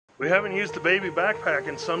We haven't used the baby backpack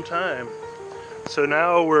in some time, so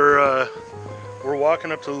now we're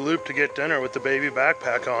walking up to the loop to get dinner with the baby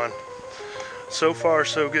backpack on. So far,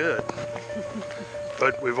 so good.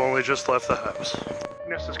 But we've only just left the house.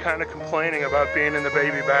 Agnes is kind of complaining about being in the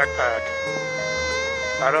baby backpack.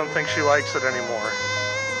 I don't think she likes it anymore.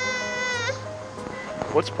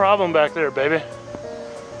 What's the problem back there, baby?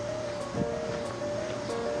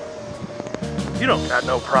 You don't got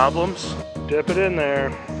no problems. Dip it in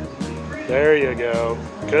there. There you go.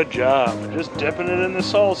 Good job. Just dipping it in the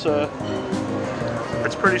salsa.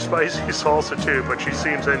 It's pretty spicy salsa too, but she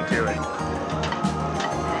seems into it.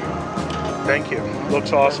 Thank you.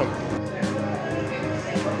 Looks awesome.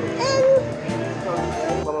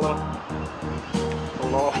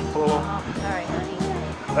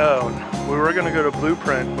 Oh, we were gonna go to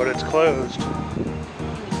Blueprint, but it's closed.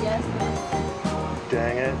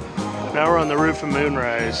 Dang it. Now we're on the roof of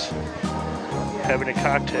Moonrise, having a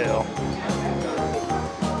cocktail.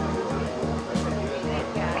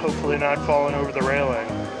 Hopefully not falling over the railing.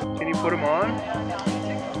 Can you put them on?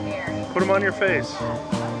 Put them on your face.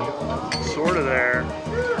 Sort of there.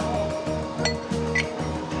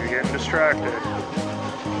 You're getting distracted.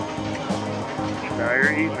 Now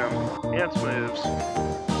you're eating them. Dance moves.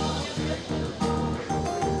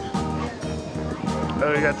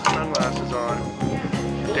 Oh, you got the sunglasses on.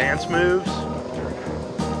 Dance moves.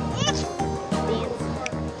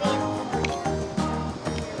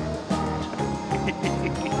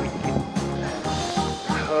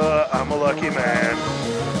 I'm a lucky man.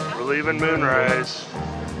 We're leaving Moonrise.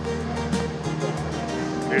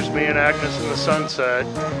 Here's me and Agnes in the sunset.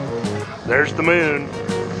 There's the moon.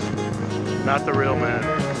 Not the real moon.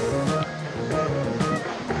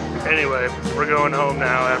 Anyway, we're going home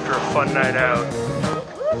now after a fun night out.